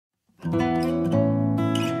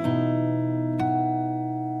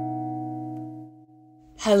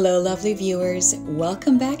Hello lovely viewers,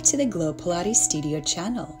 welcome back to the Glow Pilates Studio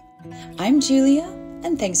channel. I'm Julia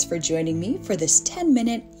and thanks for joining me for this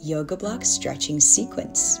 10-minute yoga block stretching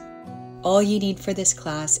sequence. All you need for this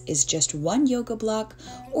class is just one yoga block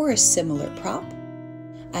or a similar prop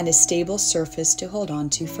and a stable surface to hold on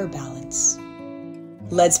to for balance.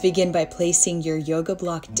 Let's begin by placing your yoga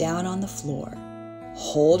block down on the floor.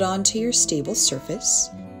 Hold on to your stable surface.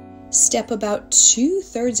 Step about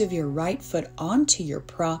 2/3 of your right foot onto your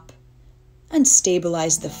prop and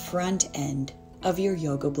stabilize the front end of your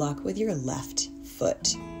yoga block with your left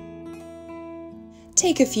foot.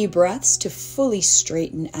 Take a few breaths to fully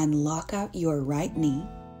straighten and lock out your right knee,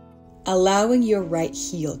 allowing your right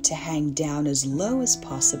heel to hang down as low as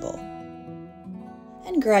possible.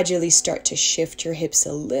 And gradually start to shift your hips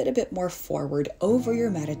a little bit more forward over your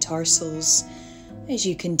metatarsals as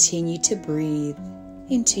you continue to breathe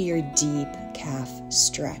into your deep calf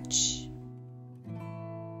stretch.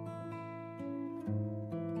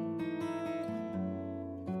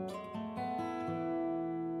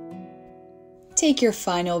 Take your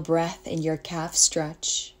final breath in your calf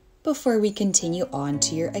stretch before we continue on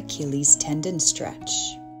to your Achilles tendon stretch.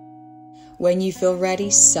 When you feel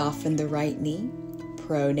ready, soften the right knee,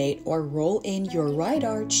 pronate or roll in your right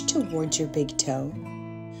arch towards your big toe,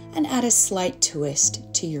 and add a slight twist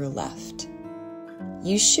to your left.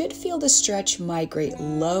 You should feel the stretch migrate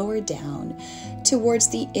lower down towards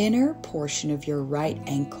the inner portion of your right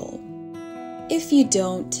ankle. If you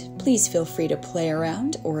don't, please feel free to play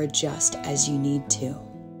around or adjust as you need to.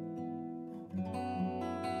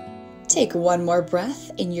 Take one more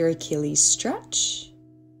breath in your Achilles stretch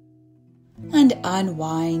and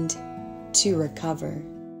unwind to recover.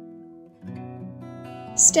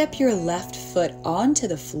 Step your left foot onto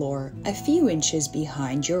the floor a few inches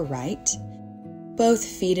behind your right, both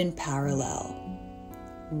feet in parallel.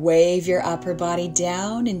 Wave your upper body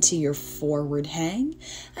down into your forward hang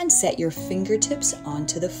and set your fingertips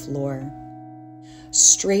onto the floor.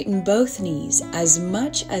 Straighten both knees as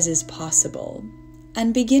much as is possible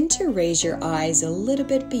and begin to raise your eyes a little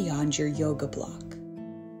bit beyond your yoga block.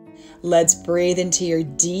 Let's breathe into your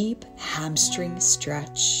deep hamstring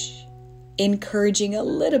stretch, encouraging a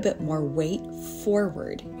little bit more weight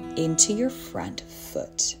forward into your front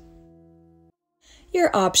foot.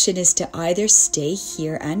 Your option is to either stay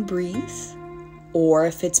here and breathe, or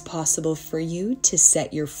if it's possible for you, to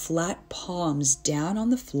set your flat palms down on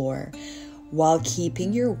the floor while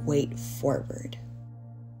keeping your weight forward.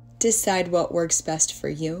 Decide what works best for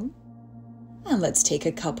you, and let's take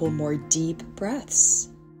a couple more deep breaths.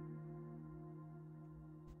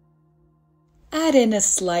 Add in a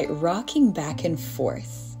slight rocking back and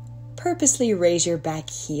forth. Purposely raise your back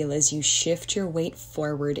heel as you shift your weight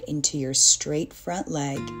forward into your straight front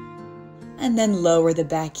leg, and then lower the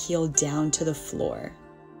back heel down to the floor.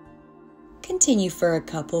 Continue for a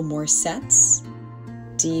couple more sets,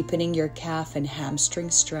 deepening your calf and hamstring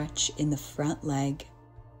stretch in the front leg.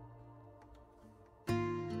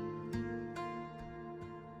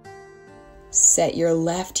 Set your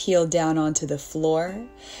left heel down onto the floor.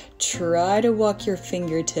 Try to walk your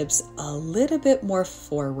fingertips a little bit more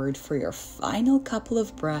forward for your final couple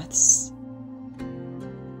of breaths.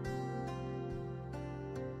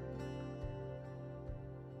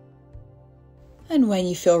 And when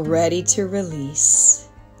you feel ready to release,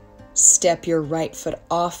 step your right foot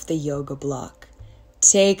off the yoga block.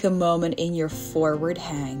 Take a moment in your forward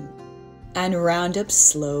hang and round up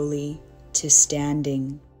slowly to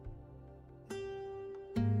standing.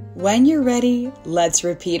 When you're ready, let's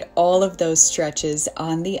repeat all of those stretches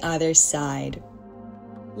on the other side.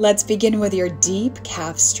 Let's begin with your deep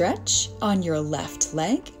calf stretch on your left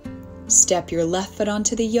leg. Step your left foot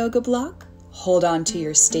onto the yoga block, hold on to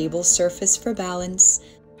your stable surface for balance,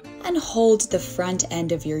 and hold the front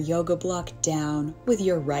end of your yoga block down with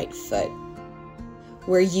your right foot.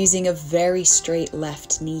 We're using a very straight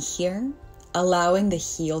left knee here, allowing the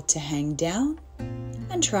heel to hang down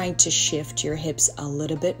and trying to shift your hips a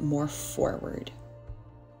little bit more forward.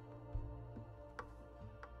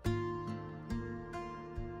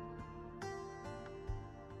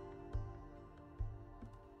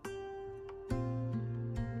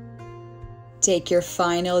 Take your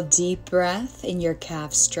final deep breath in your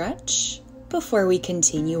calf stretch before we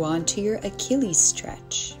continue on to your Achilles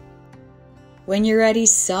stretch. When you're ready,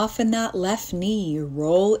 soften that left knee,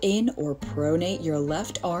 roll in or pronate your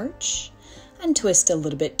left arch, and twist a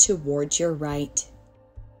little bit towards your right.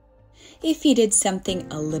 If you did something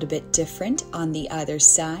a little bit different on the other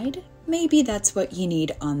side, maybe that's what you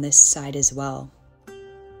need on this side as well.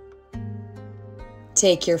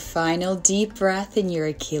 Take your final deep breath in your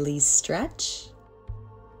Achilles stretch.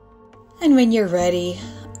 And when you're ready,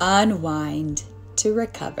 unwind to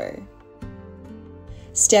recover.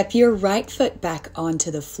 Step your right foot back onto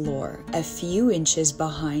the floor a few inches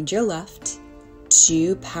behind your left,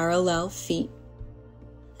 2 parallel feet.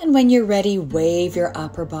 And when you're ready, wave your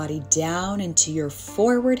upper body down into your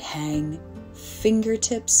forward hang,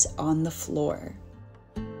 fingertips on the floor.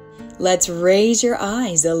 Let's raise your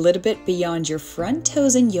eyes a little bit beyond your front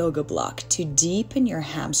toes in yoga block to deepen your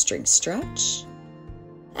hamstring stretch.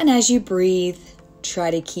 And as you breathe, try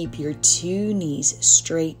to keep your 2 knees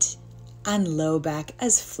straight and low back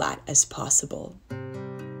as flat as possible.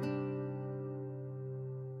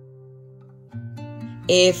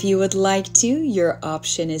 If you would like to, your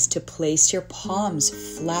option is to place your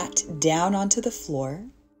palms flat down onto the floor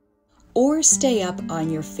or stay up on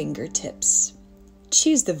your fingertips.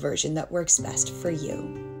 Choose the version that works best for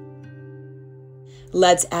you.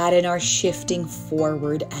 Let's add in our shifting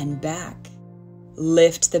forward and back.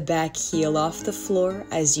 Lift the back heel off the floor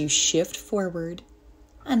as you shift forward,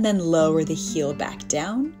 and then lower the heel back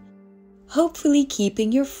down, hopefully keeping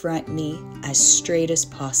your front knee as straight as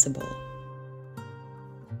possible.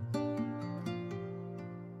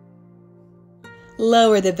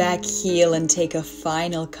 Lower the back heel and take a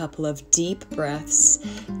final couple of deep breaths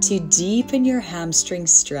to deepen your hamstring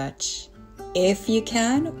stretch. If you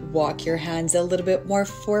can, walk your hands a little bit more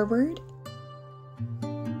forward.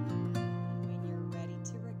 When you're ready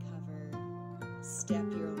to recover, step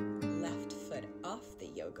your left foot off the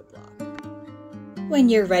yoga block. When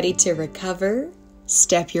you're ready to recover,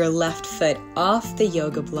 step your left foot off the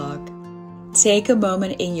yoga block. Take a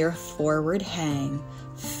moment in your forward hang.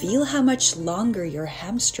 Feel how much longer your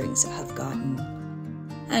hamstrings have gotten.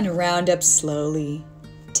 And round up slowly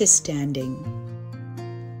to standing.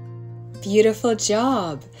 Beautiful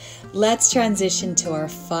job! Let's transition to our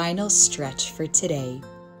final stretch for today.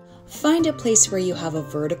 Find a place where you have a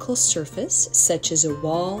vertical surface, such as a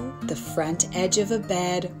wall, the front edge of a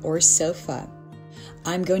bed, or sofa.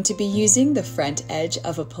 I'm going to be using the front edge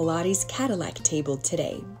of a Pilates Cadillac table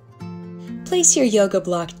today. Place your yoga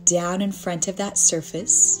block down in front of that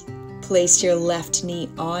surface. Place your left knee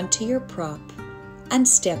onto your prop and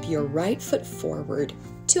step your right foot forward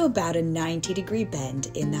to about a 90-degree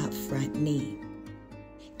bend in that front knee.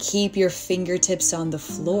 Keep your fingertips on the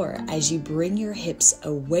floor as you bring your hips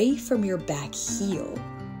away from your back heel.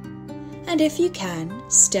 And if you can,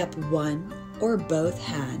 step one or both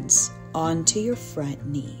hands onto your front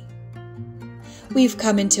knee. We've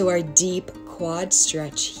come into our deep quad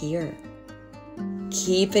stretch here.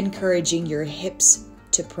 Keep encouraging your hips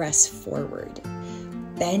to press forward.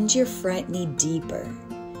 Bend your front knee deeper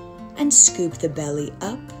and scoop the belly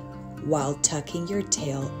up while tucking your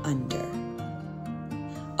tail under.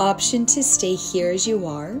 Option to stay here as you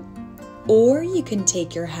are, or you can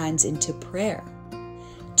take your hands into prayer.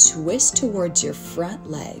 Twist towards your front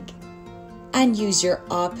leg and use your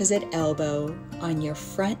opposite elbow on your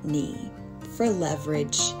front knee for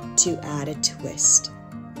leverage to add a twist.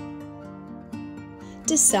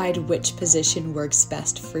 Decide which position works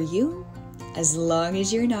best for you, as long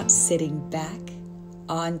as you're not sitting back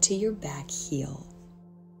onto your back heel.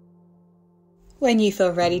 When you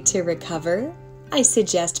feel ready to recover, I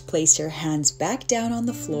suggest place your hands back down on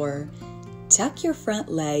the floor, tuck your front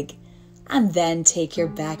leg, and then take your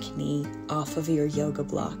back knee off of your yoga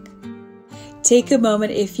block. Take a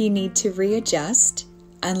moment if you need to readjust,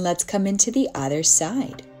 and let's come into the other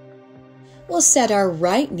side. We'll set our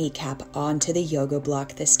right kneecap onto the yoga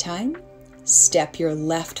block this time. Step your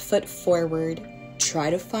left foot forward. Try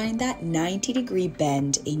to find that 90-degree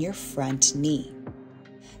bend in your front knee.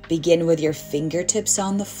 Begin with your fingertips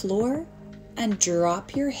on the floor and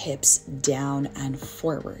drop your hips down and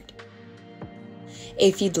forward.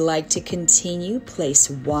 If you'd like to continue, place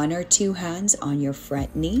 1 or 2 hands on your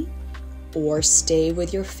front knee or stay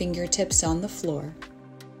with your fingertips on the floor.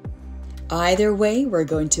 Either way, we're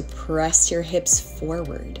going to press your hips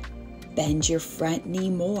forward, bend your front knee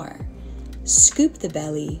more, scoop the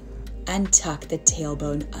belly, and tuck the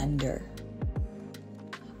tailbone under.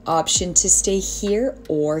 Option to stay here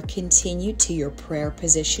or continue to your prayer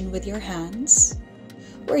position with your hands,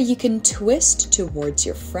 where you can twist towards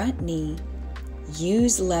your front knee,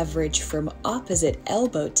 use leverage from opposite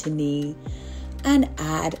elbow to knee, and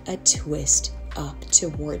add a twist up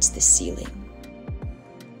towards the ceiling.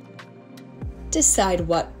 Decide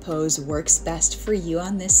what pose works best for you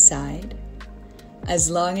on this side, as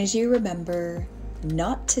long as you remember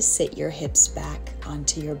not to sit your hips back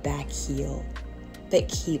onto your back heel, but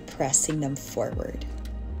keep pressing them forward.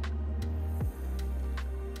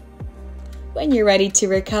 When you're ready to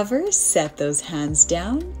recover, set those hands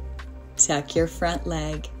down, tuck your front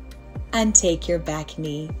leg, and take your back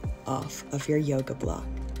knee off of your yoga block.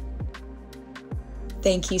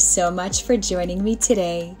 Thank you so much for joining me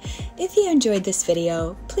today. If you enjoyed this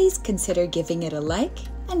video, please consider giving it a like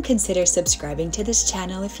and consider subscribing to this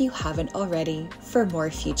channel if you haven't already for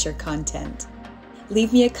more future content.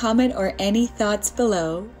 Leave me a comment or any thoughts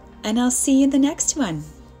below, and I'll see you in the next one.